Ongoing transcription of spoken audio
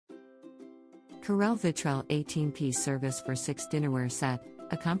Corelle Vitrelle 18-piece service for 6 dinnerware set,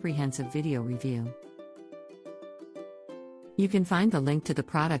 a comprehensive video review. You can find the link to the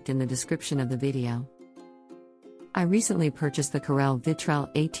product in the description of the video. I recently purchased the Corelle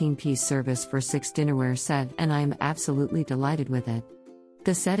Vitrelle 18-piece service for 6 dinnerware set and I am absolutely delighted with it.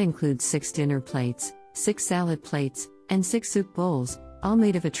 The set includes 6 dinner plates, 6 salad plates, and 6 soup bowls, all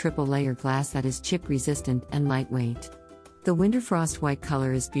made of a triple-layer glass that is chip-resistant and lightweight. The Winterfrost white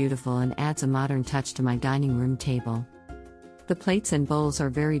color is beautiful and adds a modern touch to my dining room table. The plates and bowls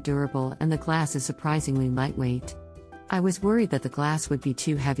are very durable and the glass is surprisingly lightweight. I was worried that the glass would be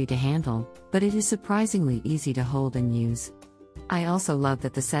too heavy to handle, but it is surprisingly easy to hold and use. I also love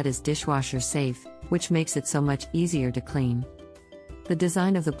that the set is dishwasher safe, which makes it so much easier to clean. The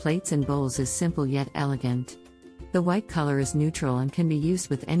design of the plates and bowls is simple yet elegant. The white color is neutral and can be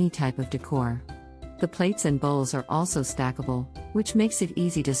used with any type of decor. The plates and bowls are also stackable, which makes it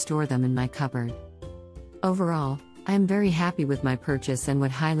easy to store them in my cupboard. Overall, I am very happy with my purchase and would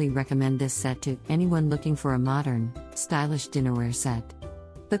highly recommend this set to anyone looking for a modern, stylish dinnerware set.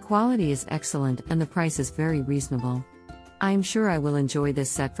 The quality is excellent and the price is very reasonable. I am sure I will enjoy this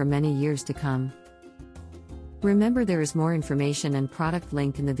set for many years to come. Remember, there is more information and product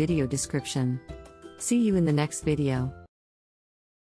link in the video description. See you in the next video.